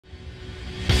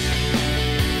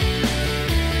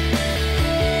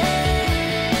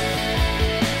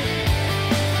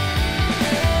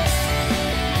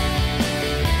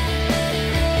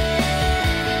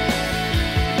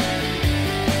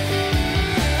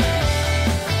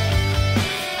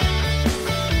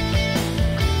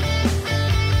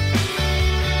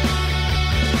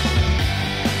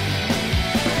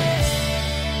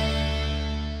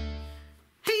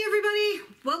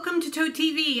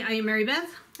Mary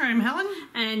Beth. I'm Helen.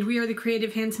 And we are the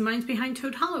creative hands and minds behind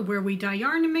Toad Hollow, where we dye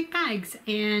yarn and make bags.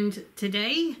 And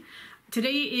today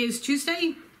is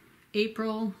Tuesday,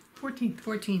 April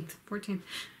 14th.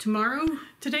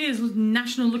 Today is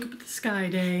National Look Up at the Sky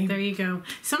Day. There you go.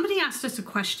 Somebody asked us a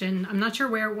question, I'm not sure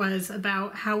where it was,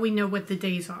 about how we know what the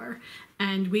days are.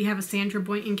 And we have a Sandra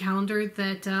Boynton calendar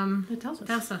that tells us.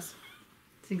 That's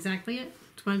exactly it.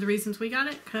 It's one of the reasons we got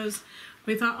it, because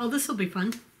we thought, oh, this will be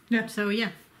fun. Yeah. So, yeah.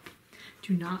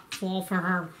 Do not fall for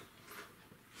her.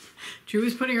 Drew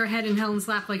was putting her head in Helen's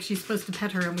lap like she's supposed to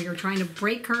pet her, and we were trying to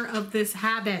break her of this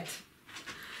habit.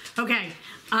 Okay.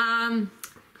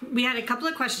 We had a couple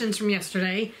of questions from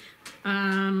yesterday.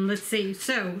 Let's see.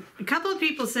 So, a couple of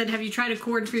people said, have you tried a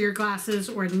cord for your glasses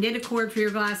or knit a cord for your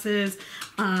glasses?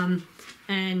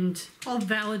 And all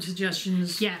valid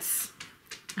suggestions. Yes.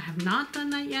 I have not done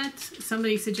that yet.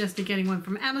 Somebody suggested getting one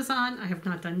from Amazon. I have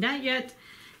not done that yet.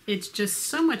 It's just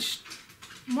so much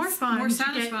more fun, more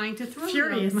satisfying to throw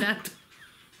furious them.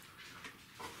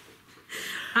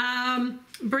 At.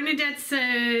 Bernadette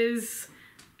says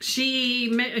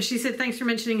she said thanks for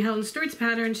mentioning Helen Stewart's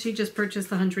pattern. She just purchased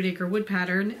the 100-acre wood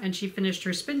pattern and she finished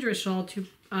her spindrift shawl 2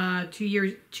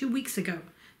 weeks ago.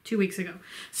 2 weeks ago.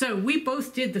 So we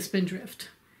both did the spindrift.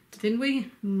 Didn't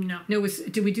we? No. No,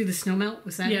 did we do the snow melt?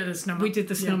 Was that it? The snow melt. We did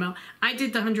the snow melt. I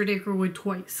did the 100-acre wood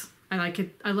twice. I like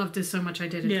it. I loved it so much I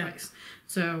did it twice.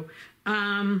 So,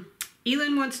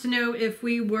 Elin wants to know if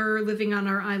we were living on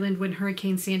our island when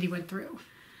Hurricane Sandy went through.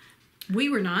 We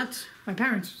were not. My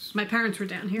parents were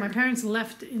down here. My parents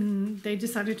left they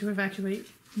decided to evacuate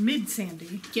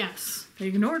mid-Sandy. Yes. They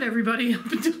ignored everybody up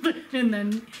until and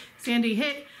then Sandy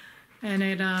hit, and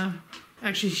it,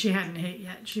 actually she hadn't hit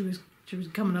yet. She was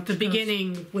coming up the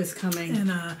beginning was coming.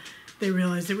 And, they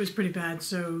realized it was pretty bad,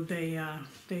 so they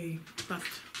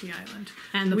left the island.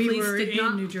 And the we police were did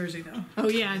not, in New Jersey, though. Oh,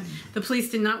 yeah. The police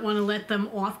did not want to let them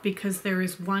off because there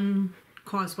is one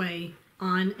causeway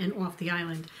on and off the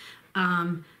island.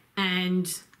 And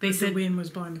they said the wind was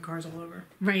blowing the cars all over.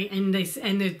 Right, and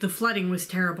the flooding was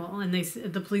terrible. And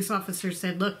the police officer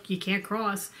said, look, you can't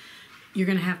cross. You're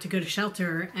going to have to go to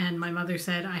shelter. And my mother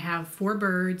said, I have 4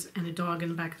 birds and a dog in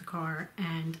the back of the car,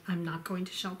 and I'm not going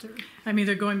to shelter. I'm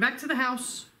either going back to the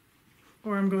house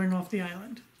or I'm going off the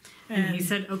island. And he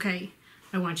said, okay,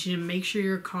 I want you to make sure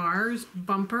your car's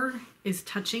bumper is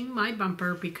touching my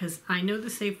bumper because I know the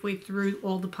safe way through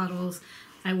all the puddles.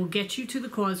 I will get you to the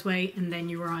causeway, and then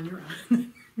you are on your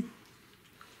own.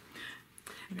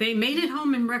 They made it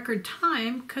home in record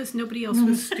time because nobody else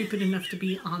was stupid enough to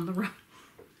be on the road.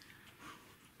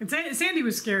 Sandy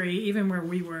was scary, even where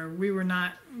we were. We were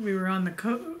on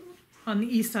the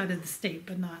east side of the state,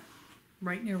 but not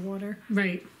right near water.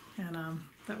 Right. And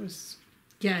that was...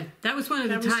 Yeah, that was one of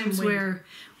the times where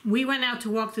we went out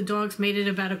to walk the dogs, made it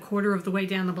about a quarter of the way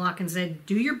down the block, and said,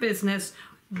 do your business,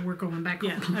 we're going back home.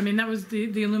 Yeah, I mean, that was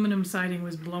the aluminum siding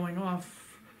was blowing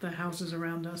off the houses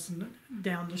around us and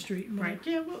down the street. And right. Like,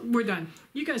 yeah, well, we're done.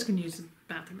 You guys can use the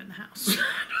bathroom in the house.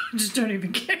 Just don't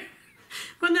even care.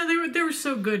 Well, no, they were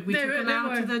so good. We took them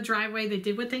out to the driveway. They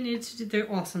did what they needed to do. They're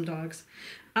awesome dogs.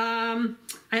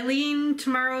 Eileen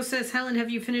tomorrow says, Helen, have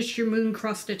you finished your moon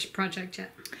cross-stitch project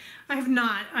yet? I have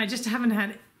not. I just haven't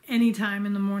had any time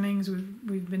in the mornings.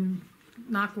 We've been,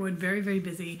 knock wood, very, very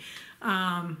busy.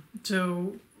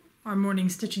 So our morning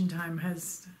stitching time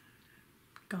has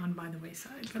gone by the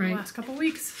wayside for the last couple of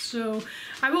weeks. So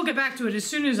I will get back to it as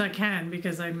soon as I can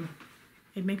because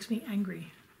it makes me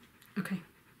angry. Okay.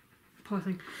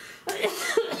 Pausing.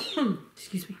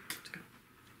 Excuse me.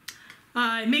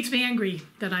 It makes me angry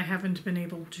that I haven't been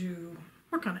able to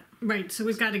work on it. Right, so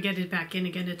we've got to get it back in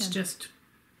again. It's just,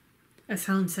 as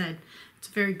Helen said, it's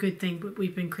a very good thing, but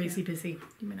we've been crazy busy.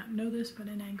 You may not know this, but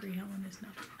an angry Helen is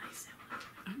not a nice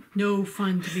Helen. No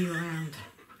fun to be around.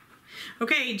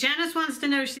 Okay, Janice wants to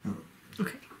know...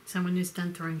 Okay. Someone is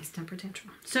done throwing his temper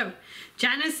tantrum. So,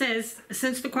 Janice says,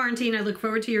 since the quarantine, I look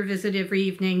forward to your visit every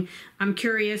evening. I'm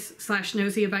curious /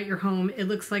 nosy about your home. It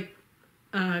looks like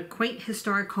a quaint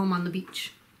historic home on the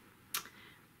beach.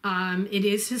 It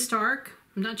is historic.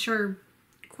 I'm not sure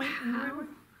quaint how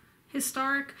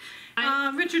historic.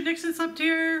 Richard Nixon slept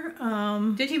here.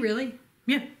 Did he really?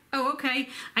 Yeah. Oh, okay.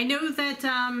 I know that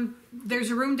there's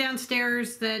a room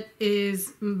downstairs that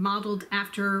is modeled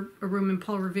after a room in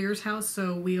Paul Revere's house,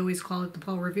 so we always call it the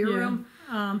Paul Revere room.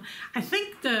 I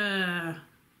think the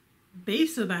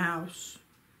base of the house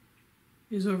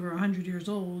is over 100 years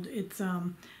old. It's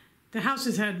the house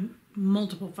has had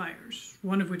multiple fires,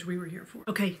 one of which we were here for.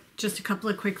 Okay, just a couple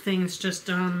of quick things. Just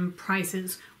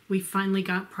prizes. We finally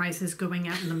got prizes going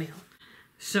out in the mail.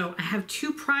 So I have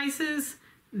 2 prizes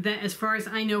that, as far as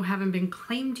I know, haven't been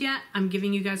claimed yet. I'm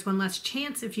giving you guys one last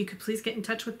chance. If you could please get in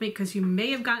touch with me, because you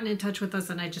may have gotten in touch with us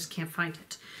and I just can't find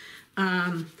it.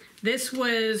 This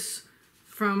was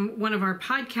from one of our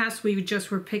podcasts. We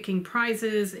just were picking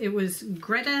prizes. It was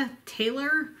Greta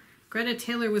Taylor. Greta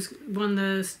Taylor won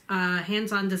the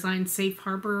hands-on design Safe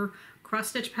Harbor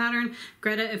cross-stitch pattern.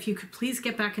 Greta, if you could please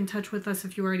get back in touch with us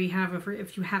if you already have.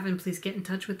 If you haven't, please get in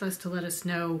touch with us to let us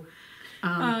know.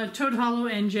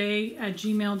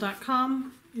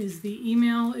 toadhollowNJ@gmail.com is the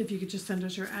email. If you could just send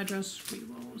us your address, we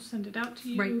will send it out to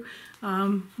you. Right.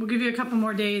 We'll give you a couple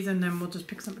more days and then we'll just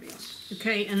pick somebody else.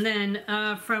 Okay, and then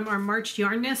from our March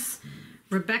Yarnness,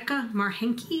 Rebecca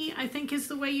Marhenke, I think is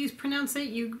the way you pronounce it.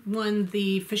 You won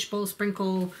the fishbowl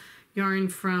sprinkle yarn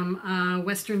from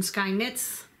Western Sky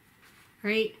Knits,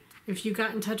 right? If you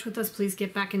got in touch with us, please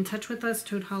get back in touch with us,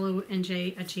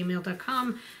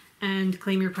 toadhollowNJ@gmail.com, and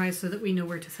claim your prize so that we know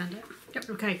where to send it. Yep.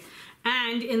 Okay.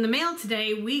 And in the mail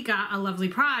today, we got a lovely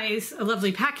prize, a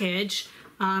lovely package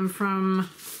from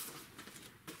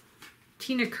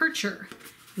Tina Kircher.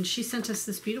 And she sent us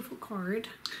this beautiful card.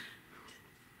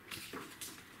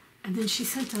 And then she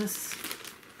sent us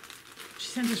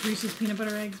Reese's peanut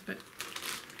butter eggs, but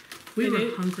we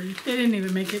were hungry. They didn't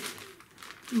even make it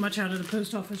much out of the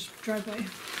post office driveway.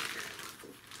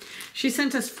 She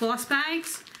sent us floss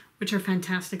bags, which are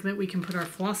fantastic that we can put our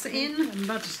floss in. I'm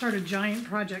about to start a giant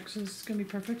project, so this is going to be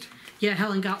perfect. Yeah,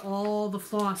 Helen got all the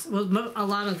floss, well, a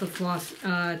lot of the floss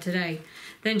today.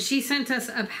 Then she sent us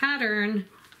a pattern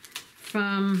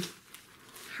from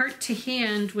Heart to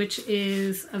Hand, which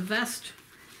is a vest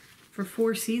for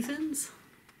 4 seasons.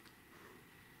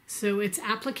 So it's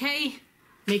applique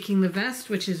making the vest,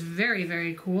 which is very,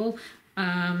 very cool.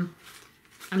 I'm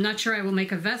not sure I will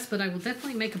make a vest, but I will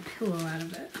definitely make a pillow out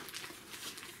of it.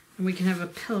 And we can have a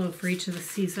pillow for each of the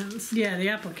seasons. Yeah, the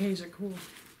appliques are cool.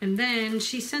 And then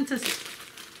she sent us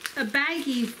a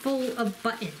baggie full of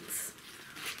buttons.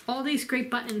 All these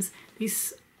great buttons.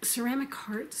 These ceramic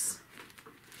hearts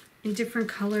in different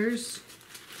colors.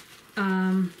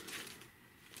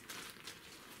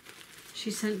 She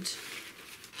sent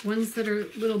ones that are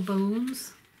little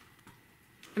bones.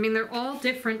 I mean, they're all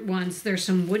different ones. There's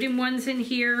some wooden ones in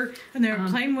here. And there are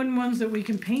plain wooden ones that we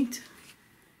can paint.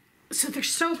 So they're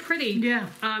so pretty. Yeah.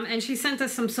 And she sent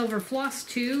us some silver floss,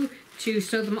 too, to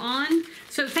sew them on.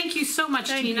 So thank you so much,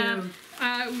 Tina.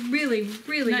 Really,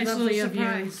 really nice lovely little of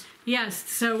surprise. you. Yes.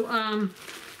 So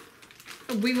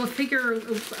we will figure,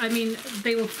 I mean,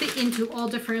 they will fit into all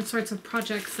different sorts of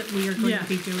projects that we are going to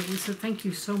be doing. So thank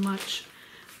you so much.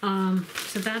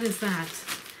 So that is that.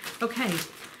 Okay.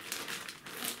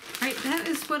 All right, that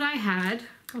is what I had.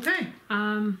 Okay.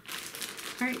 All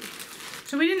right.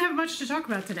 So we didn't have much to talk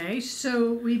about today,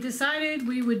 so we decided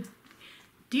we would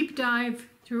deep dive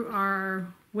through our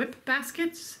whip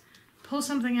baskets, pull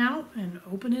something out, and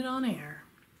open it on air.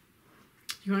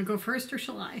 You want to go first, or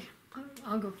shall I?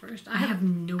 I'll go first. I have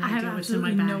no idea what's in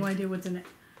my bag. I have no idea what's in it.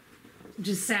 Which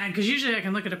is sad, because usually I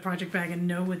can look at a project bag and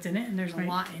know what's in it, and there's a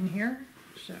lot in here.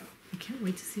 So I can't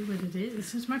wait to see what it is.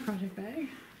 This is my project bag.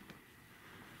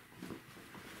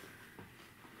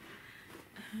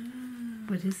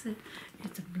 What is it?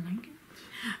 It's a blanket.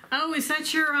 Oh, is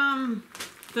that your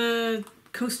the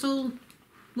coastal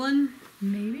one?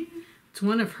 Maybe. It's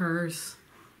one of hers.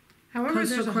 However,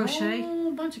 Coastal there's a crochet.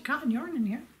 whole bunch of cotton yarn in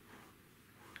here.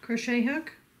 Crochet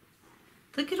hook.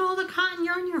 Look at all the cotton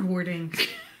yarn you're hoarding.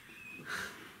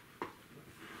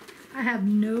 I have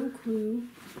no clue.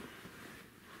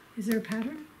 Is there a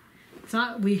pattern?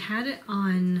 Thought we had it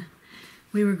on.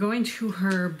 We were going to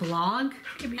her blog.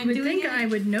 You would think I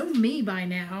would know me by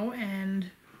now and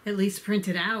at least print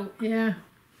it out. Yeah.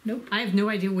 Nope. I have no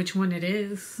idea which one it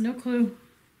is. No clue.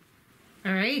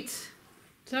 All right.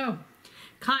 So,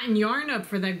 cotton yarn up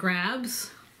for the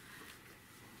grabs.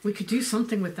 We could do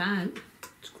something with that.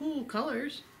 It's cool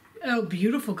colors. Oh,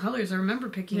 beautiful colors. I remember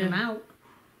picking them out.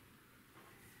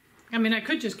 I mean, I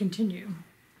could just continue.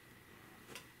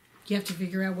 You have to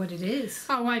figure out what it is.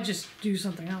 Oh, I just do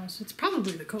something else. It's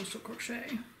probably the coastal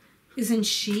crochet. Isn't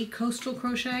she coastal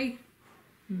crochet?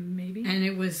 Maybe. And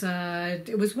it was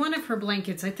one of her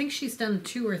blankets. I think she's done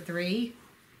 2 or 3.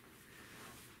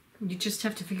 You just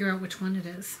have to figure out which one it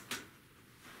is.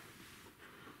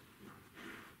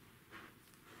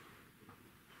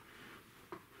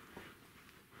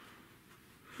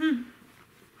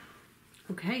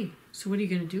 Okay, so what are you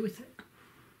going to do with it? I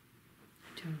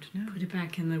don't know. Put it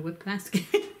back in the whip basket?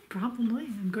 Probably.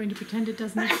 I'm going to pretend it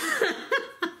doesn't exist.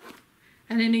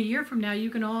 And in a year from now, you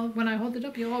can all, when I hold it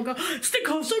up, you'll all go, it's the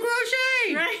coastal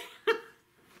crochet! Right?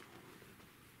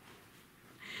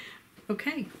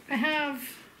 Okay. I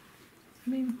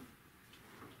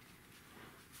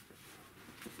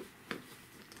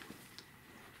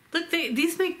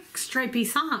these make stripy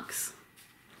socks.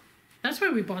 That's why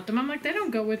we bought them. I'm like, they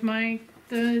don't go with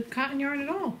the cotton yarn at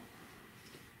all.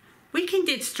 We can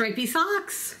get stripy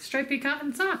socks. Stripy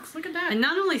cotton socks. Look at that. And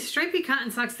not only stripy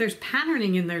cotton socks, there's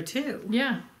patterning in there too.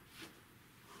 Yeah.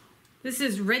 This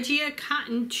is Regia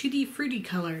Cotton Tutti Frutti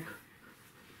color.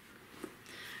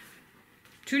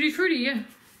 Tutti Frutti, yeah.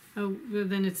 Oh, well,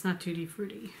 then it's not Tutti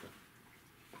Frutti.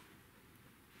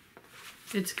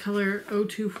 It's color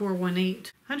 02418.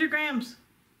 100 grams.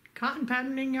 Cotton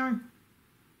patterning yarn.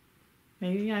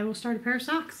 Maybe I will start a pair of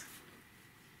socks.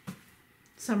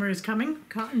 Summer is coming.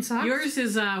 Cotton socks. Yours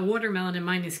is watermelon and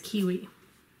mine is kiwi.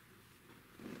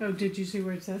 Oh, did you see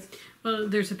where it says? Well,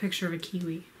 there's a picture of a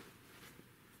kiwi.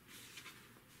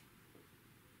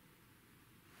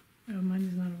 Oh, mine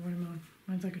is not a watermelon.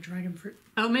 Mine's like a dragon fruit.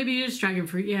 Oh, maybe it is dragon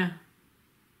fruit, yeah.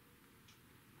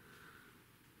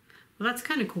 Well, that's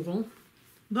kind of cool.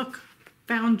 Look,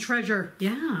 found treasure.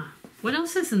 Yeah. What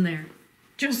else is in there?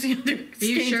 Just the other Are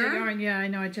you sure? yarn. Yeah, I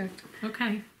know. I checked.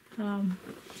 Okay. So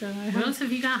I What else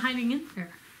have you got hiding in there?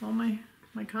 all my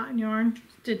cotton yarn.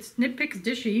 It's Knit Picks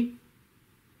Dishy.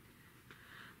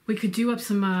 We could do up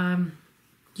some,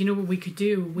 you know what we could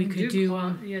do? We could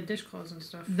do, yeah, dishcloths and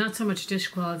stuff. not so much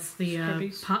dishcloths, the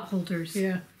Scrubbies. pot holders.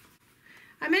 Yeah.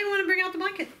 I may want to bring out the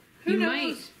blanket. Who You knows?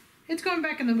 might. It's going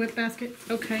back in the whip basket.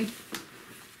 Okay.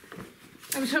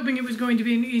 I was hoping it was going to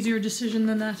be an easier decision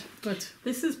than that, but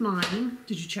This is mine.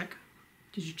 did you check?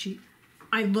 Did you cheat?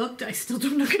 I looked. I still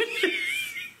don't know.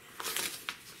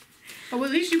 Oh, well,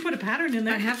 at least you put a pattern in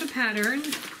there. I have a pattern.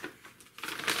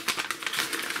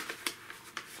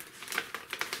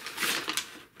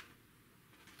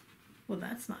 Well,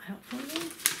 that's not helpful.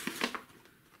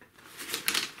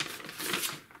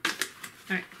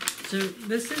 All right. So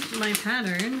this is my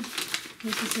pattern.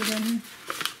 What's this say down here?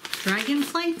 Dragon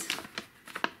flight.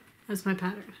 That's my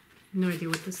pattern. No idea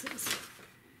what this is.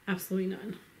 Absolutely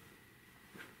none.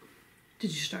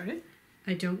 Did you start it?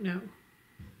 I don't know.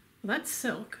 Well, that's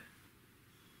silk.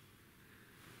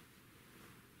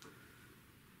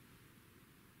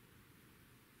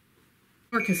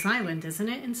 Orcas Island, isn't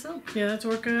it, in silk? Yeah, that's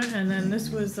Orca, and then this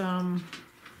was Is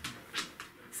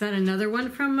that another one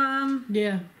from,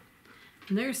 yeah.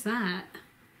 and there's that.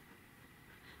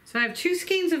 So I have 2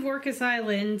 skeins of Orcas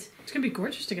Island It's gonna be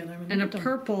gorgeous together. I mean, and a look at them.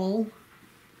 purple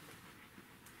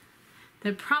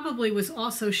that probably was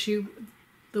also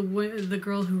the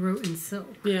girl who wrote in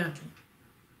silk. Yeah.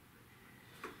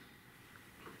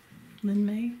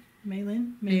 Maylin.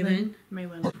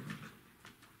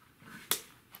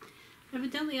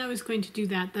 Evidently I was going to do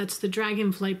that. That's The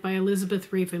Dragon Flight by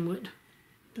Elizabeth Ravenwood.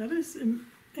 That is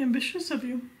ambitious of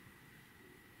you.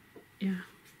 Yeah.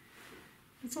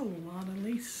 That's a lot of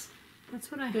lace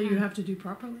That's what I that you have to do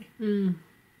properly. Mm.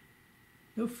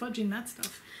 No fudging that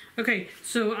stuff. Okay,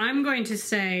 so I'm going to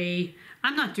say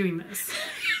I'm not doing this.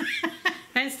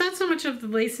 And it's not so much of the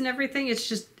lace and everything. It's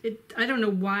just I don't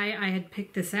know why I had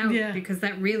picked this out because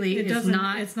that really is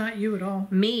not. It's not you at all.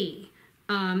 Me.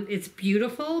 It's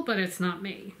beautiful, but it's not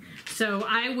me. So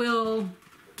I will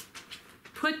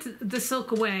put the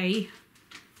silk away,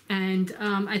 and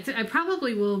I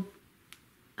probably will.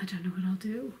 I don't know what I'll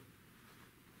do.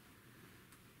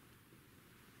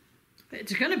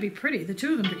 It's gonna be pretty. The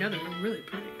two of them together are really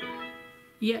pretty.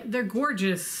 Yeah, they're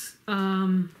gorgeous.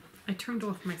 I turned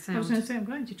off my sound. I was gonna say, I'm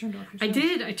glad you turned off your sound. I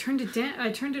did. I turned it down.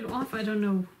 I turned it off. I don't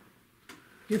know.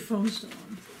 Your phone's still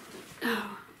on.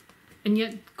 Oh. And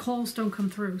yet calls don't come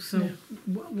through. So Yeah.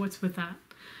 What's with that?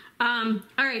 All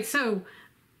right. So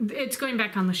it's going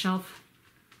back on the shelf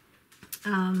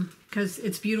because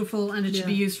it's beautiful and it should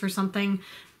be used for something,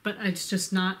 but it's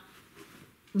just not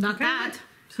that.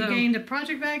 So you gained a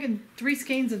project bag and 3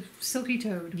 skeins of silky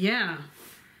toad. Yeah.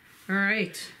 All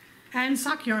right. And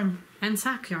sock yarn. And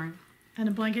sack yarn. And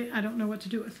a blanket I don't know what to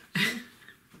do with.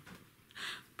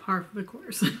 Par for the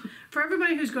course. For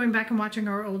everybody who's going back and watching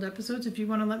our old episodes, if you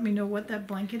want to let me know what that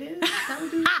blanket is, that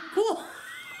would be cool.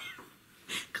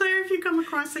 Claire, if you come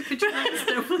across it, could you let us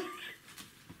know?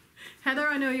 Heather,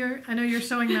 I know you're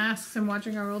sewing masks and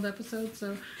watching our old episodes,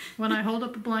 so when I hold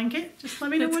up a blanket, just let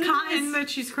me know It's what it cotton is, that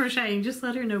she's crocheting. Just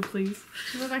let her know, please.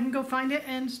 so that I can go find it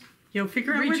and You'll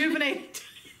figure out rejuvenate it.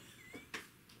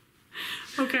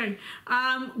 Okay.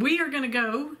 We are going to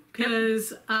go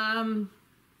because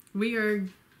we are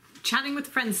chatting with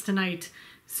friends tonight.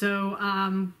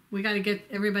 So we got to get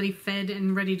everybody fed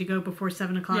and ready to go before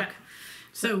 7 o'clock. Yeah.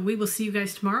 So we will see you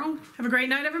guys tomorrow. Have a great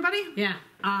night, everybody. Yeah.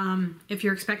 If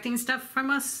you're expecting stuff from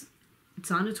us,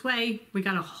 it's on its way. We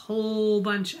got a whole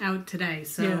bunch out today.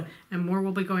 So, and more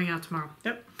will be going out tomorrow.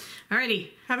 Yep. Alrighty.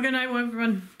 Have a good night,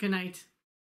 everyone. Good night.